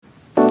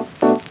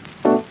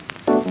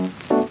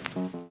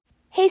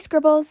Hey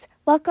Scribbles,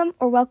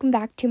 welcome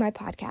back to my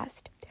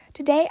podcast.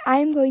 Today I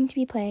am going to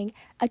be playing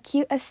a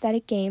cute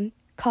aesthetic game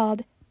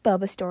called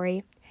Boba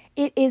Story.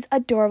 It is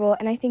adorable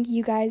and I think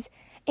you guys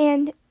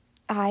and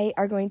I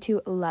are going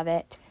to love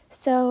it.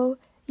 So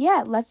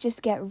yeah, let's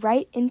just get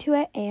right into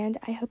it and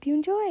I hope you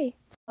enjoy.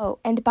 Oh,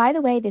 and by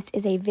the way, this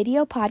is a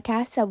video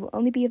podcast that will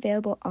only be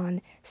available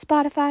on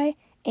Spotify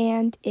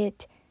and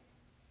it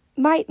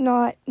might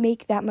not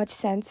make that much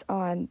sense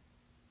on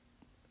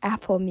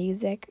Apple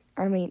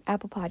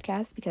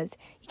Podcasts because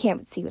you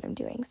can't see what I'm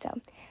doing. So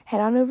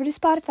head on over to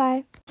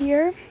Spotify.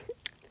 Here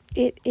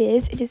it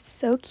is. It is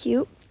so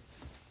cute.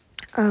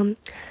 I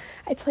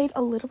played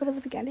a little bit at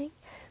the beginning,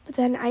 but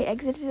then I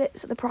exited it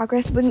so the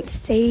progress wouldn't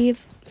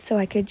save so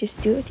I could just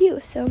do it with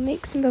you. So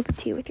make some boba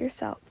tea for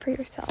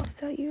yourself.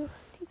 So you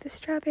take the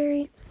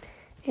strawberry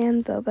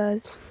and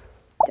boba's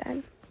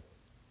done.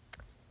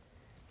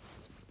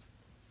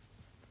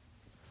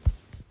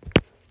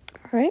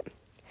 All right.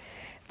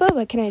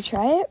 Boba, can I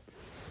try it?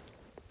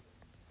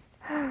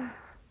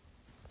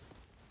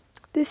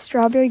 This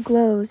strawberry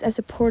glows as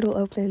a portal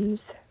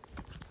opens.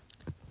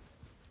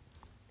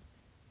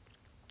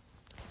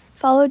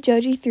 Follow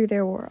Joji through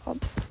their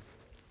world.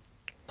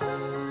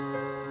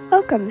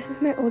 Welcome, this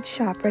is my old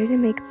shop, ready to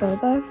make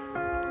boba.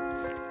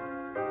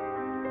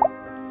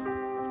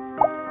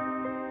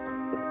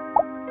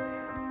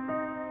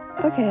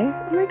 Okay,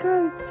 oh my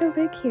god, it's so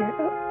big here.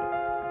 Oh,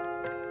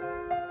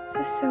 this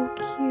is so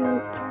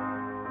cute.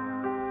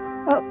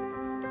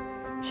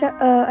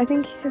 Oh, I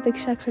think he said,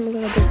 Shucks, I'm a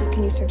little busy.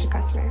 Can you serve the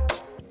customer?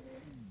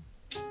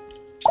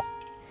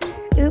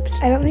 Oops,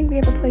 I don't think we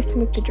have a place to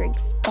make the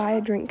drinks. Buy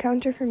a drink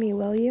counter for me,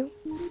 will you?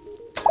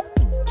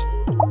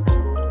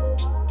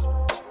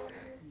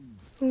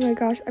 Oh my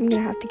gosh, I'm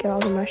gonna have to get all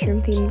the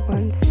mushroom-themed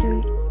ones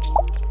soon.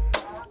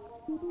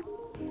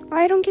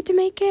 I don't get to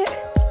make it.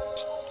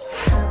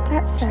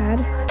 That's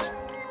sad.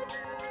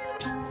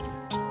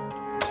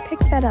 Pick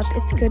that up,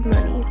 it's good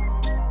money.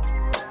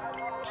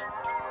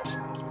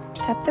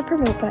 Tap the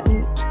promote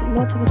button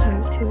multiple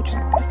times to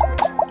attract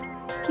customers.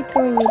 Keep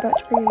going, you're about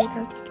to bring in a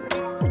customer.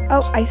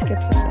 Oh, I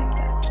skipped something,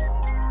 but...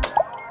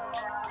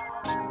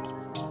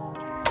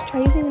 Try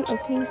using an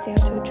opening sale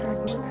to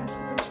attract more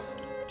customers.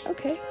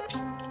 Okay.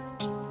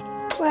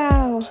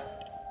 Wow.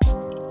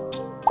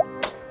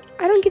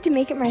 I don't get to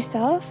make it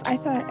myself. But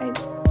I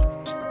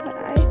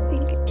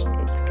think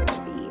it's gonna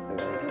be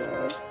really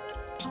cool.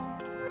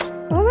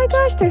 Oh my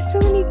gosh, there's so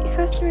many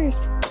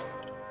customers.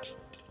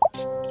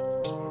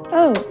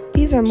 Oh,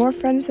 these are more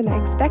friends than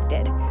I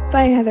expected.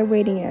 Find another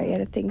waiting area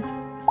to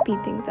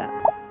speed things up.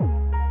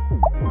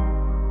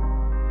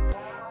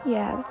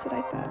 Yeah, that's what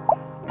I thought.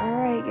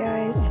 Alright,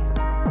 guys.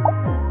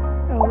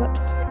 Oh,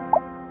 whoops.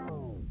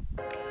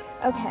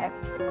 Okay.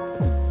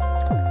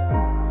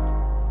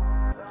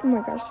 Oh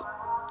my gosh.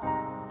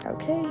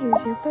 Okay,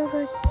 here's your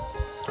burger.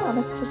 Oh,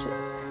 that's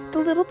the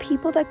little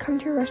people that come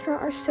to your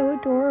restaurant are so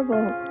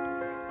adorable.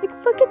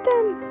 Look at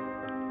them.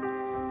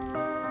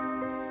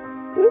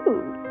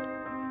 Ooh.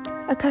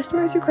 A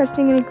customer is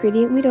requesting an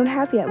ingredient we don't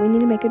have yet. We need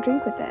to make a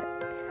drink with it.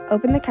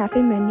 Open the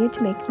cafe menu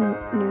to make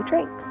new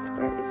drinks.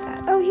 Where is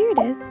that? Oh, here it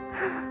is.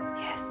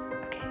 Yes,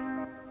 okay.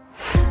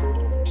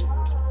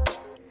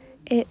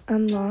 It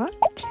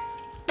unlocked.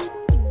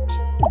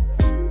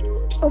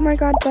 Oh my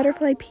god,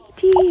 butterfly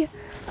PT.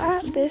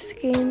 This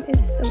game is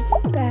the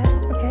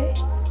best, okay?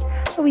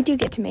 Oh, we do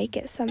get to make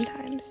it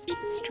sometimes.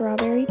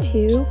 Strawberry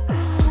too.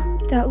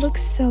 That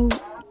looks so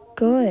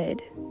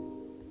good.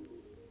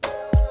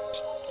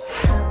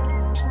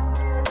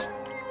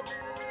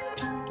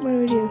 What do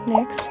we do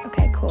next?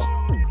 Okay, cool.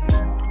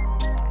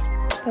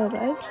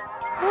 Boba's.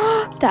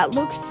 That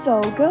looks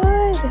so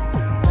good.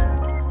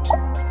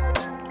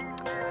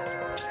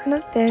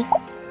 None of this.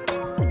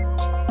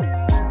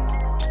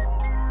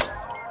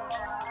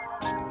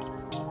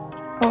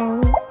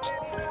 Oh.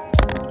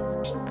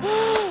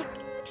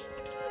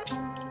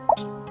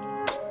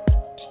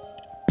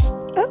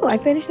 Oh, I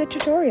finished the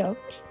tutorial.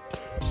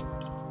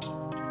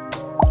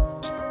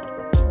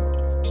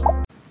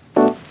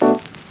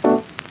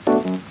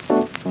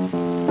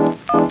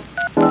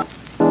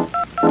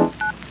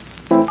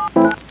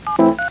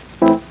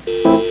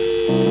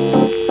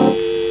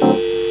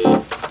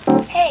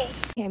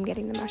 I'm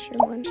getting the mushroom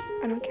one.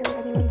 I don't care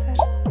what anyone says.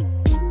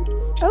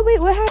 Oh, wait,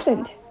 what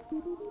happened?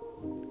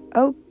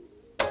 Oh.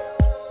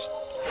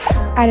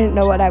 I didn't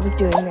know what I was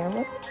doing there.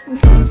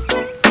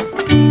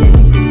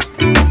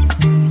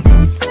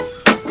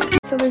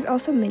 So there's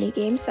also mini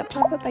games that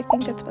pop up. I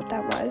think that's what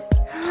that was.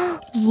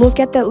 Look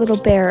at that little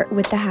bear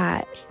with the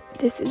hat.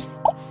 This is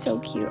so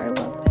cute. I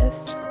love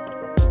this.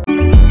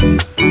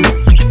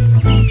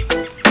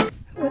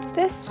 What's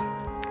this?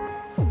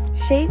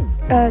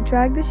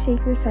 Drag the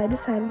shaker side to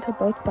side until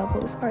both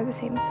bubbles are the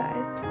same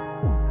size.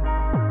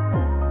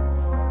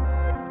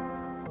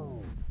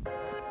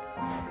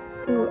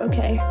 Ooh,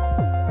 okay.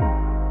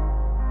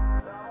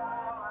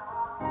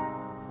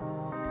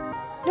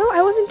 No,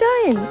 I wasn't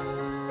done.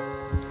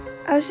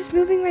 I was just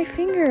moving my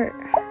finger.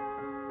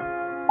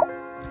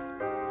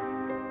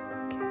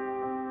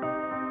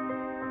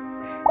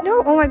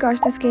 No, oh my gosh,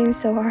 this game is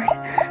so hard.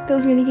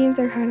 Those mini games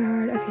are kind of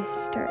hard. Okay,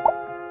 start.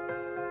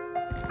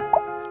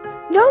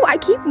 No, I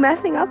keep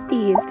messing up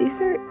these. These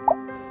are...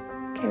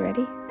 Okay,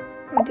 ready?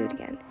 I'm gonna do it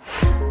again.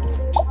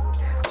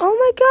 Oh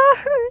my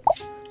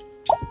gosh!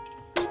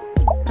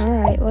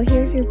 Alright, well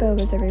here's your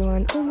Bobas,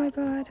 everyone. Oh my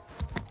god.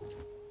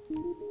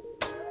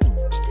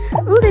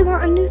 Ooh, they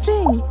want a new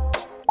thing.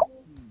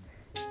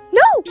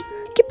 No!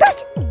 Get back!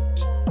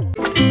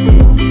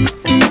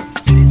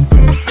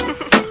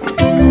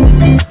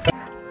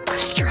 A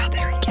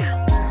strawberry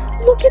cow.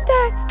 Look at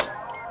that!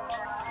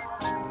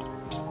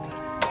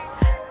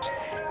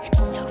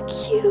 It's so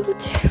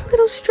cute.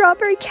 Little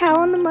strawberry cow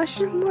on the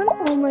mushroom one.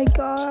 Oh my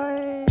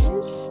gosh.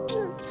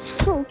 That's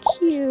so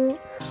cute.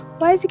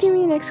 Why is it giving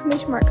me an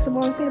exclamation mark? Because it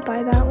wants me to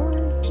buy that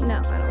one? No,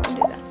 I don't want to do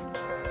that.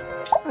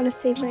 I want to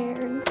save my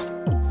errands.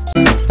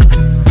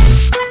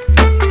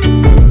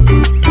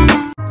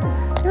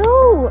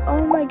 No!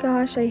 Oh my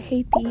gosh, I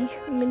hate the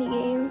mini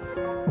game.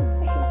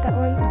 I hate that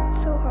one.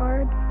 It's so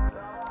hard.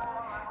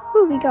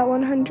 Ooh, we got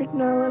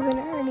 111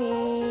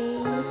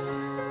 earnings.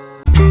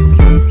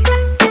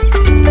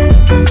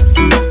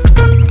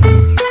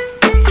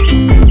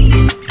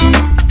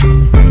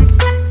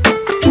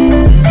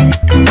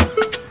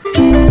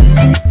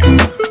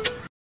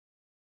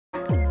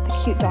 The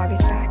cute dog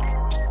is back.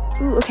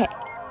 Ooh, okay.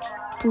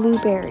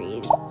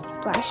 Blueberries.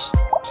 Splash.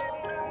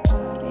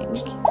 Thing.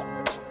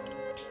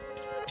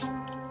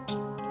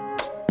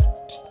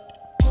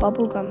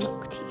 Bubblegum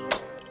milk tea.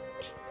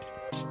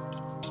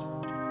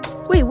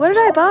 Wait, what did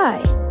I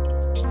buy?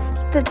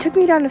 That took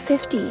me down to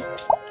 50.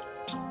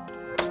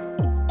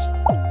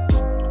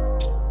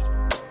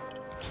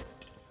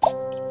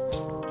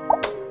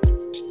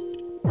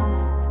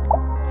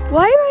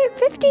 Why am I at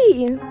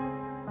 50?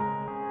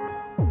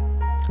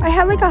 I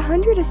had like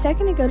 100 a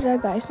second ago. Did I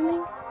buy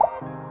something?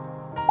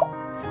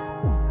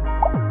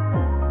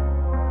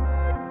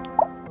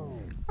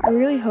 I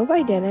really hope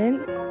I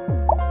didn't.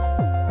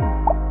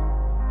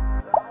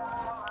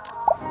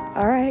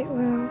 Alright,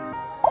 well,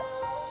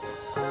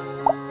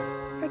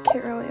 I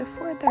can't really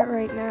afford that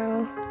right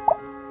now.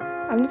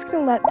 I'm just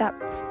gonna let that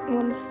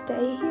one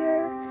stay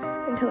here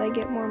until I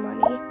get more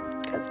money,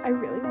 because I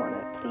really want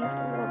to please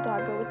the little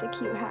doggo with the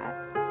cute hat.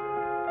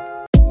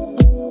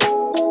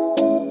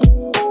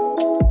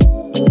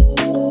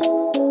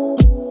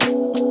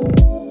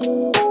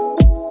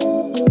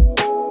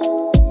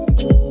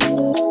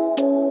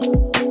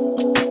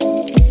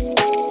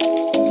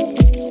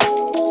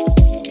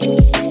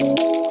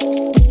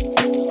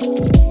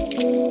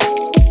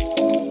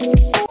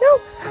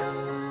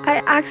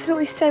 I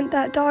accidentally sent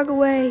that dog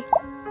away.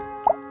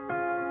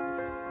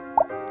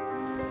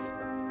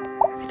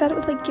 I thought it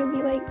would like give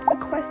me like a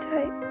quest if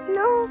I...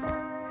 No.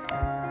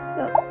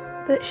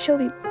 She'll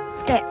be...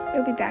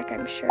 it'll be back,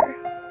 I'm sure.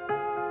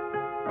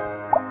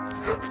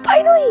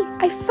 Finally!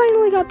 I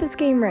finally got this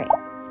game right.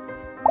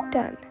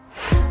 Done.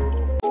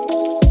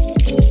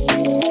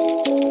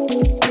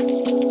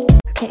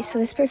 Okay, so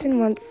this person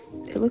wants...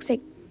 It looks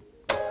like...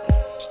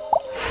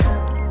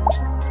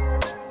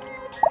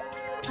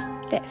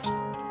 this.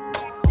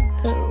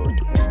 Oh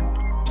dear.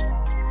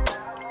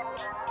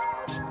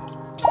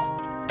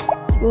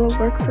 Will it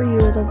work for you,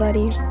 little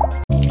buddy?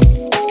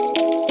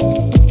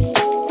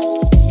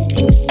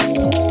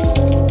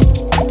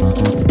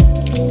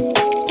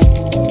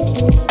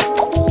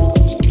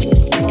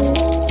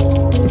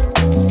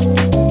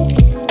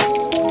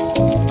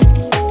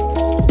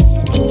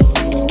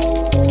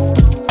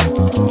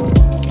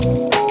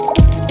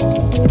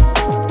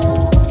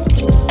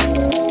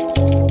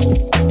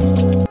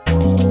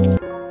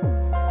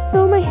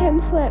 Oh, my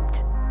hand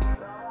slipped.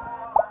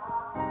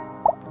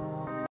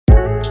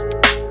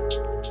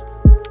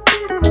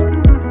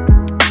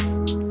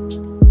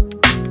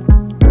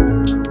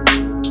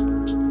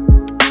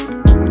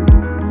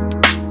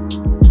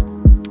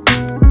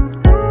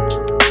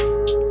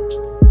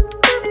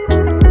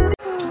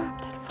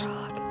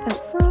 That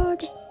frog.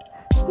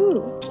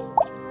 Ooh.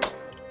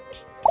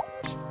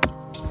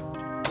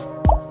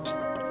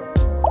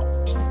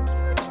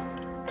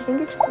 I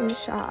think it's just in the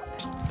shop.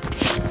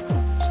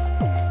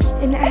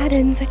 In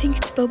Addons, I think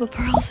it's Boba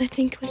Pearls. I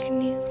think like a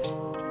new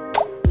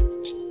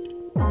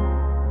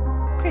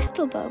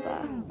crystal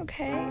Boba.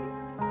 Okay.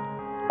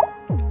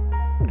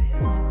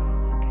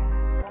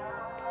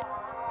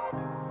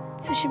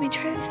 So should we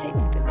try to save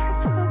the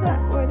crystal Boba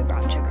or the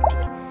brown sugar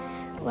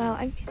tea? Well,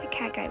 I made the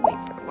cat guy wait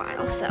for a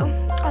while, so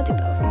I'll do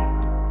both.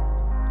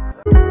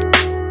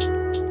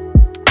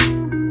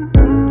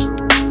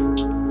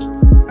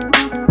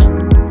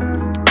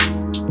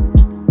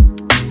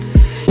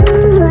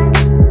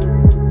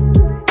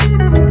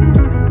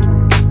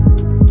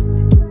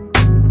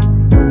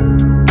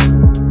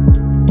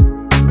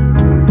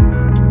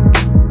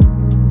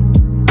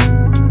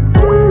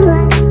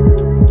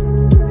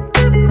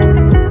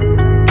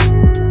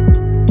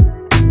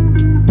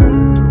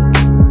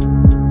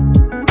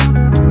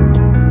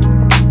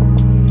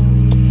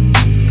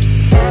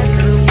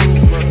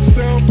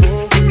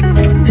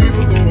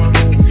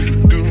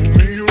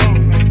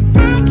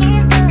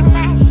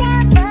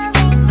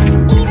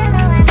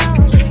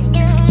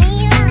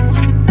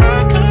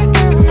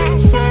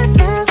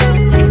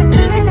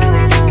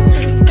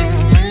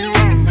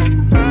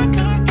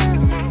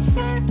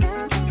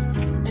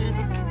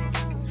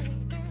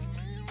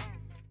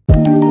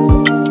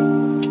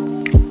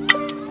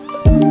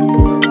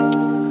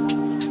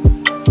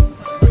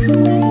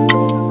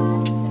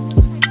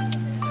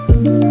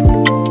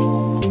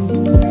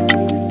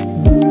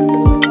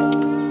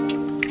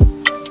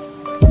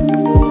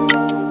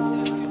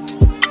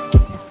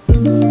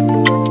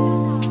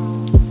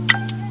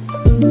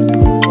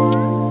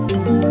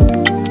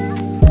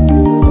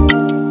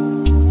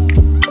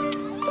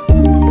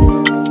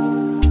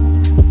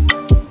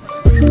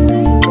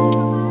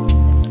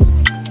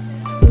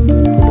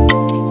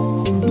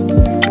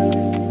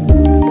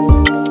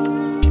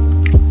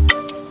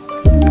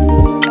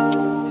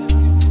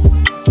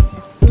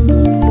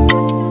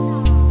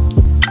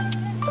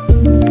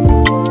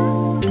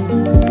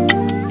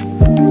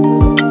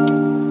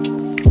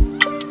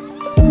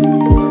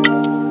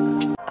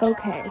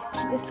 Okay, so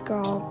this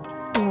girl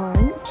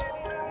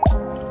wants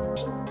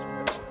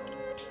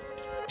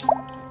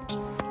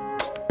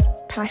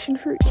passion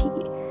fruit tea,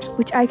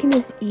 which I can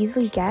just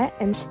easily get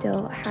and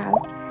still have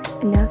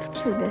enough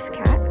for this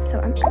cat. So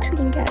I'm actually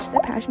gonna get the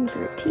passion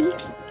fruit tea.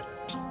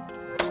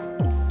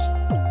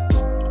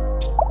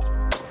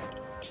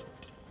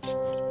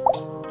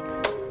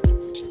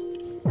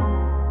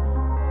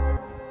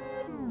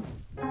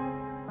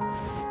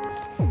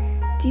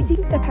 Do you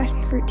think the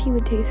passion fruit tea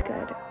would taste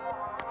good?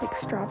 Like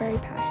strawberry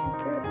passion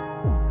fruit?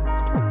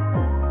 Let's try it.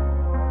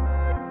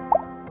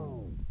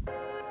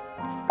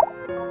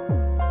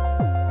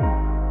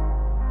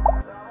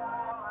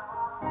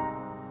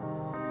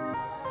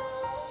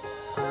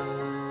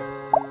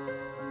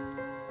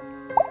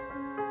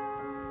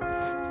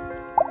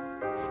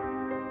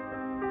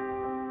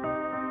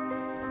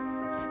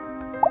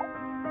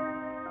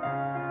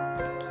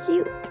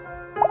 Cute.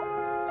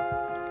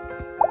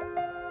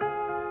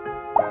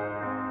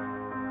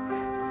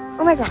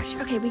 Oh my gosh.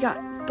 Okay, we got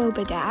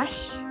Boba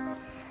Dash.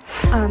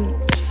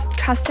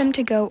 Custom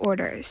to go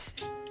orders.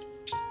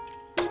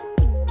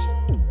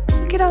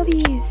 Look at all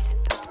these.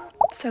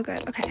 That's so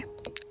good. Okay.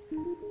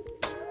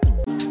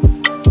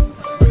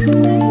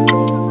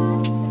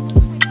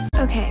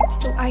 Okay,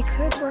 so I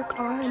could work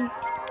on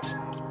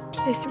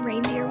this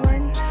reindeer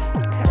one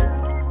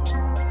because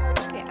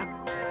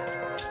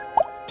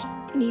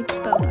needs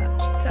boba.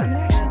 So I'm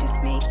gonna actually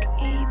just make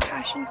a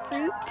passion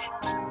fruit.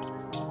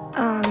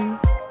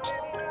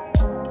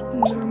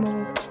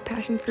 Normal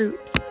passion fruit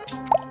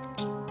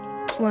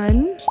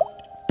one.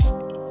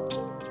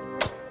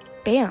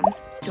 Bam.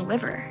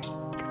 Delivering.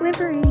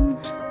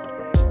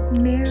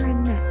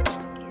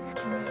 Marinette is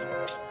the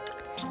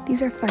name.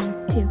 These are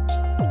fun too.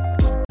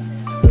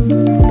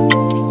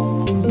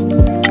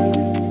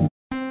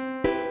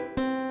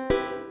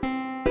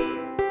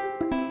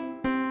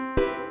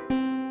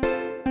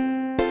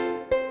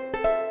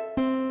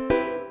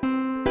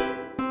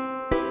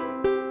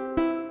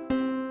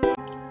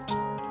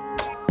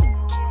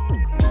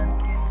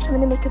 I'm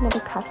gonna make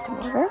another custom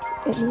order.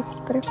 It needs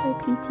butterfly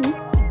PT.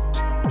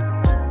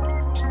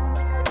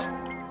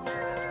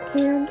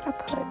 And I'll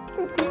put,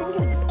 I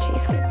think it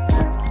tastes good.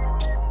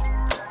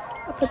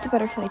 I'll put the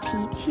butterfly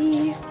PT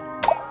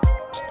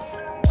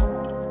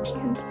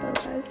and the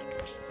bobas.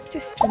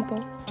 Just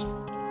simple.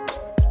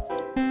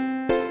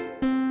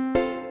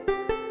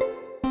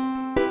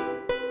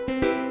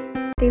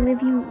 They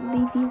leave you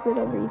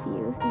little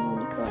reviews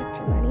and you collect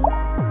your monies.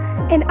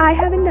 And I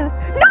have enough.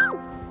 No!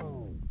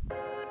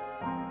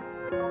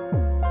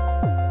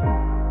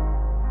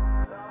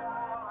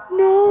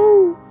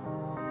 No!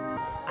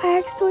 I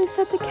accidentally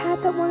set the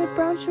cat that wanted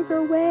brown sugar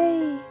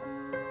away.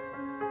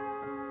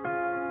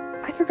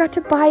 I forgot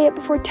to buy it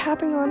before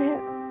tapping on it.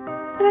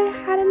 But I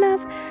had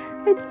enough.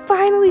 I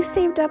finally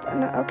saved up.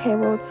 Okay,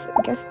 well,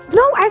 I guess.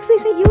 No, I actually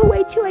sent you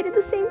away too. I did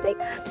the same thing.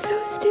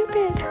 So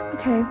stupid.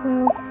 Okay,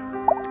 well,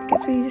 I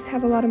guess we just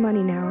have a lot of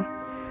money now.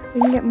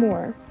 We can get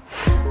more.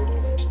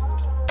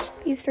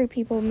 These 3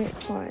 people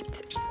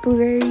want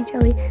blueberry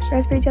jelly,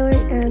 raspberry jelly,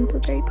 and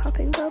blueberry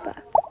popping boba.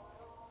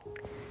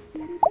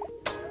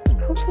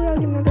 Hopefully I'll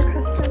get another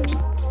custom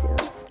soon.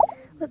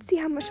 Let's see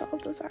how much all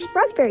of those are.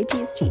 Raspberry tea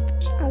is cheap.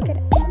 I'll get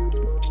it.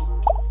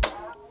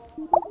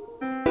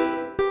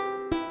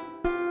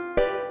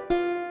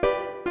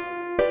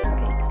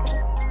 Okay,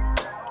 good.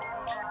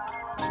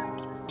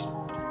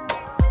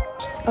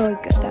 Oh,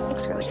 good. That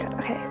looks really good.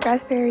 Okay,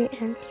 raspberry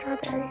and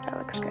strawberry. That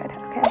looks good.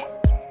 Okay.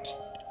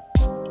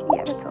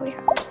 Yeah, that's all we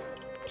have.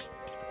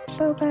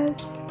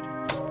 Bobas.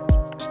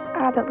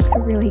 Ah, that looks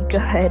really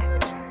good.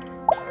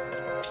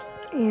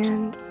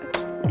 And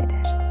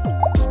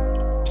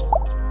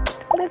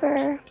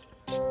liver.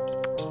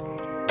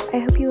 I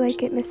hope you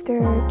like it,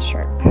 Mr.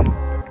 Sharp.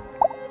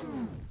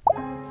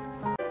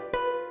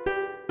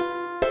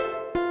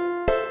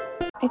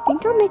 I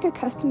think I'll make a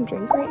custom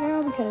drink right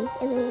now because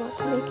I really want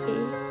to make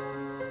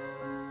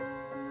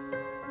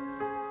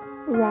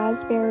a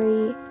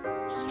raspberry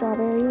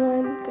strawberry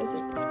one because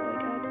it's really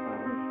good.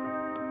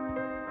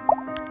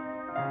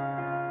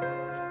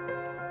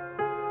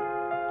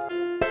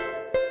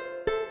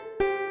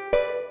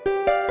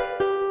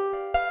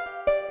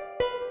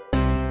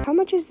 How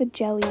much is the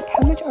jelly?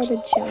 How much are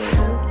the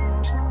jellies?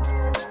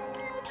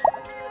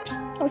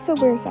 Also,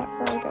 where's that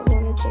for that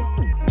wanted to?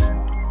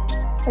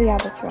 Oh yeah,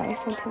 that's right. I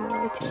sent him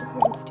away too.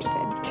 I'm stupid.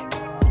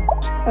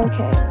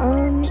 Okay,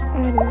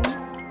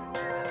 add-ins.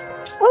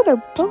 Oh,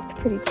 they're both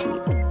pretty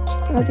cheap.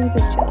 I'll do the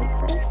jelly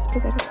first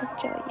because I don't have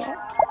jelly yet.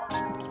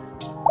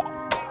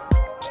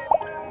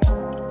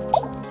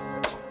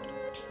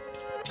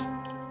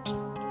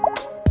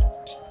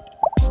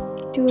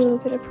 Do a little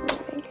bit of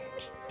promoting.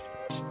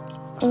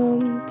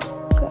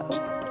 Go.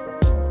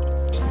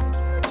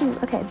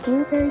 Okay,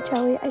 blueberry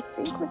jelly I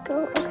think would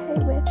go okay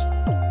with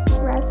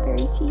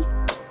raspberry tea.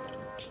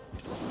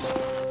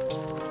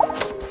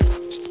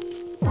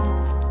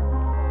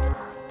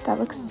 That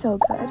looks so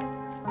good.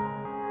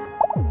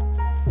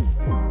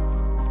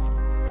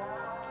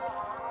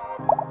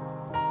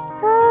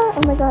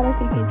 Oh my god, I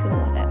think he's gonna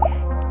love it.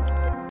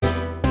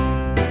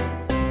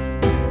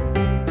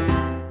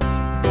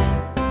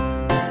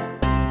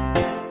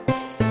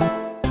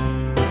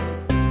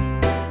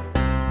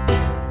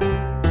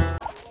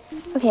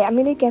 Okay, I'm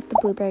gonna get the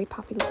blueberry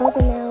popping boba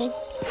now.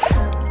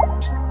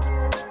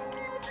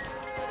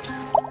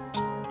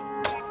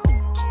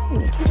 Let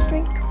me take a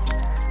drink.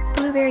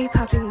 Blueberry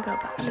popping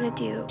boba. I'm gonna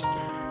do,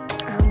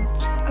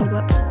 oh,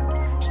 whoops.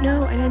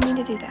 No, I didn't mean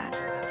to do that.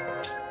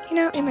 You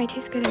know, it might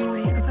taste good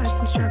anyway. I'll add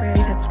some strawberry.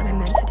 That's what I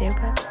meant to do,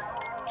 but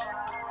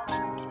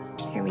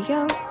here we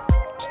go.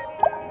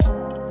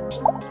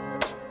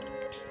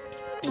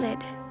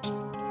 Lid.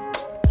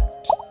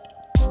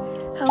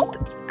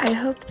 I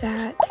hope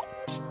that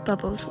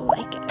Bubbles will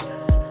like it.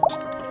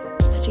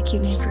 Such a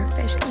cute name for a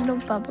fish. Little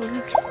Bubbles.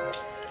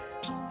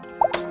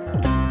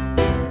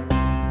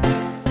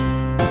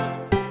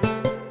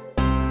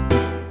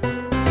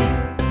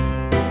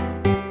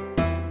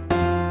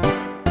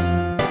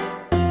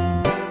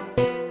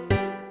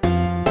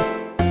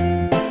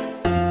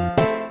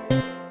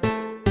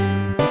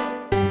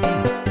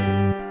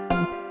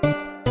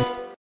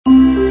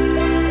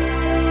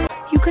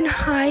 You can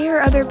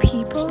hire other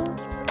people?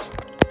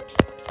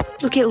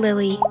 Look at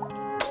Lily.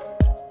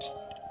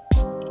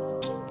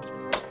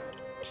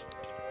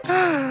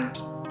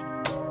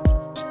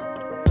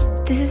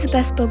 This is the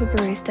best boba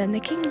barista in the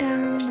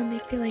kingdom when they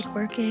feel like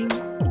working.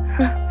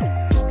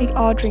 Make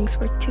all drinks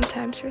work 2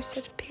 times for a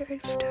set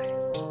period of time.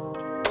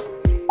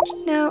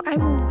 No, I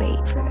will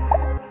wait for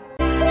that.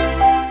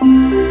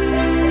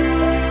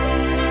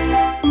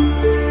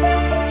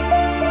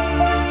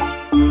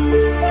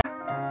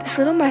 This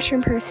little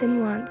mushroom person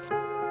wants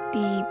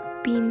the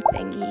bean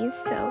thingies,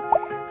 so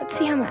let's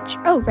see how much.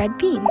 Oh, red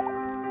bean.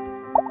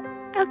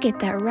 I'll get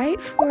that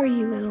right for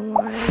you, little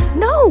one.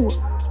 No!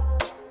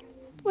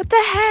 What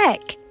the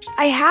heck?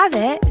 I have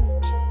it.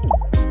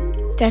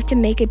 Do I have to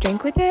make a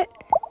drink with it?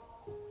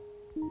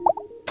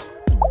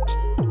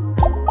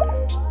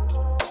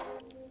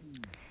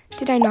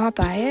 Did I not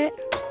buy it?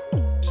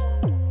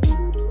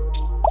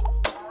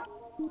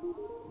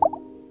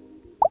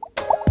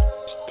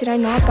 Did I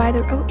not buy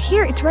the... Oh,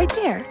 here, it's right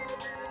there.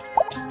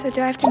 So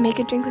do I have to make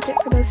a drink with it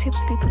for those people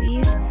to be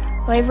pleased?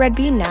 Well, I have red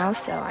bean now,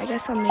 so I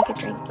guess I'll make a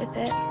drink with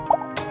it.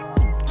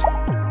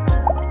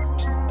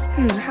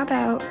 How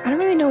about... I don't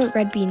really know what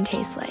red bean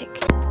tastes like.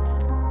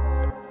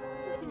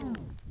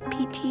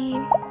 PT.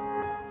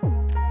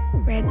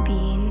 Red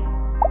bean.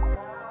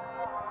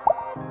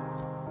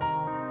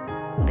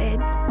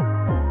 Lid.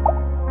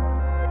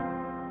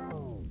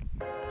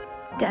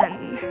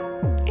 Done.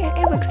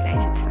 It looks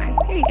nice, it's fine.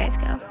 Here you guys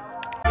go.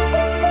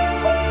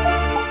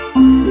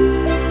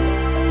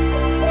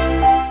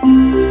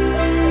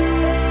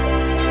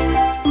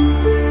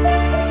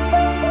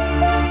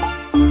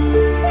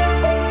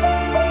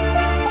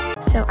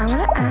 So I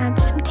want to add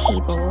some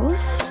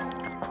tables,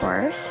 of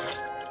course.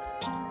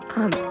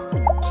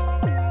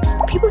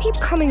 People keep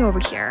coming over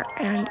here,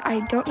 and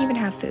I don't even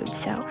have food,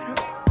 so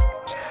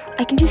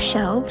I can do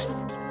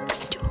shelves. I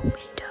can do a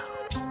window.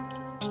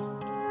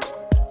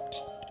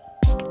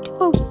 I can do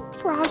a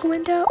frog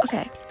window.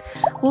 Okay,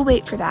 we'll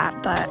wait for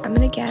that, but I'm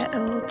gonna get a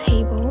little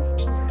table.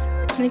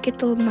 I'm gonna get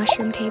the little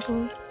mushroom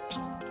table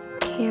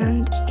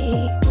and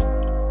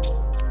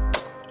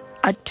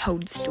a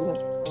toadstool.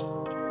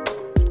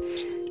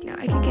 Now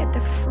I could get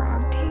the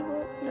frog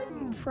table, the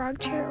frog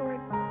chair, or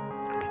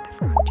I'll get the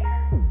frog chair.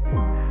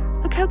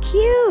 Look how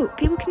cute!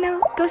 People can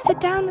now go sit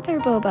down with their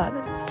boba.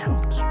 That's so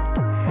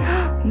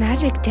cute.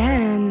 Magic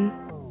den.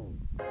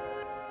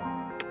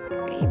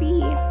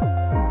 Maybe.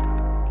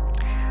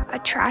 A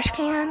trash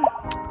can.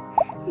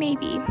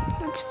 Maybe.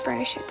 Let's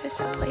furnish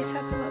this place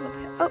up a little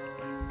bit. Oh.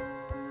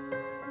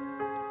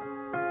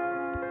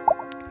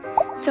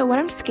 So what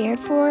I'm scared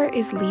for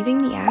is leaving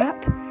the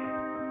app,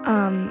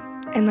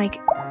 and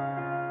like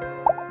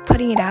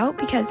putting it out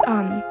because,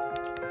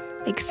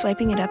 like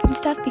swiping it up and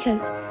stuff,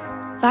 because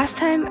last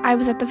time I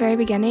was at the very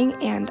beginning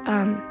and,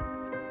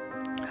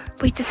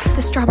 wait,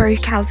 the strawberry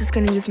cows is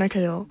gonna use my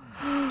tail.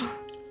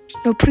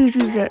 No, please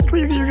use it.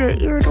 Please use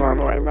it. You're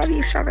adorable. I love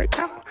you, strawberry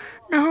cow.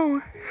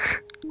 No.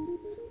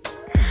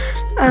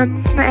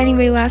 But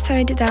anyway, last time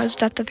I did that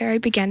was at the very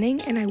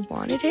beginning, and I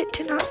wanted it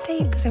to not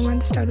save because I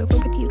wanted to start over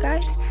with you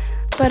guys.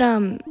 But,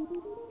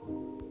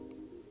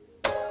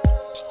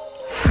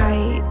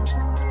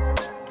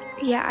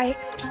 I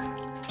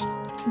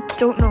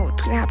don't know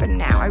what's gonna happen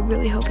now. I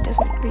really hope it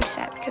doesn't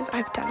reset because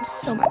I've done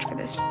so much for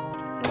this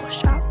little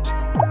shop.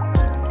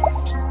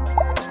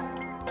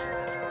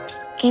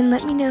 And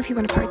let me know if you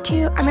want a part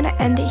 2. I'm gonna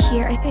end it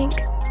here, I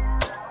think.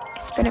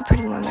 It's been a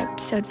pretty long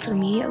episode for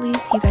me, at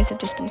least. You guys have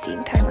just been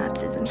seeing time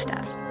lapses and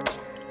stuff.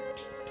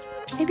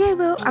 Maybe I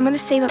will. I'm gonna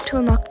save up to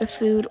unlock the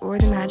food or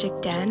the magic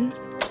den,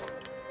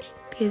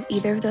 because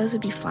either of those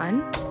would be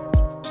fun.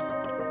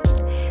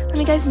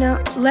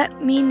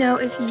 Let me know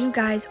if you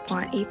guys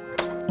want a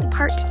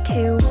part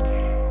 2.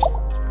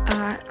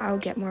 I'll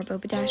get more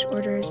Boba Dash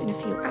orders in a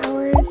few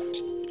hours.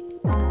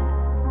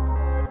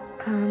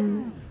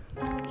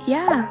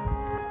 Yeah.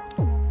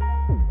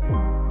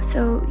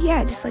 So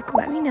yeah, just like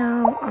let me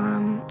know.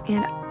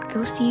 And I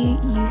will see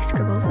you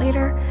Scribbles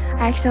later.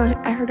 I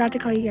forgot to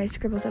call you guys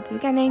Scribbles at the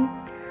beginning.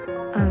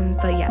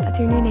 But yeah, that's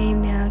your new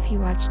name now. If you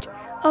watched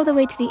all the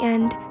way to the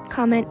end,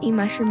 comment a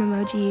mushroom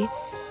emoji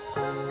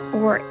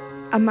or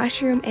a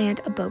mushroom and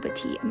a boba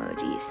tea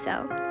emoji.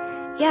 So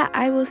yeah,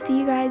 I will see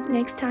you guys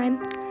next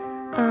time.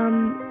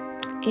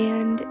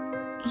 And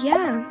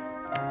yeah.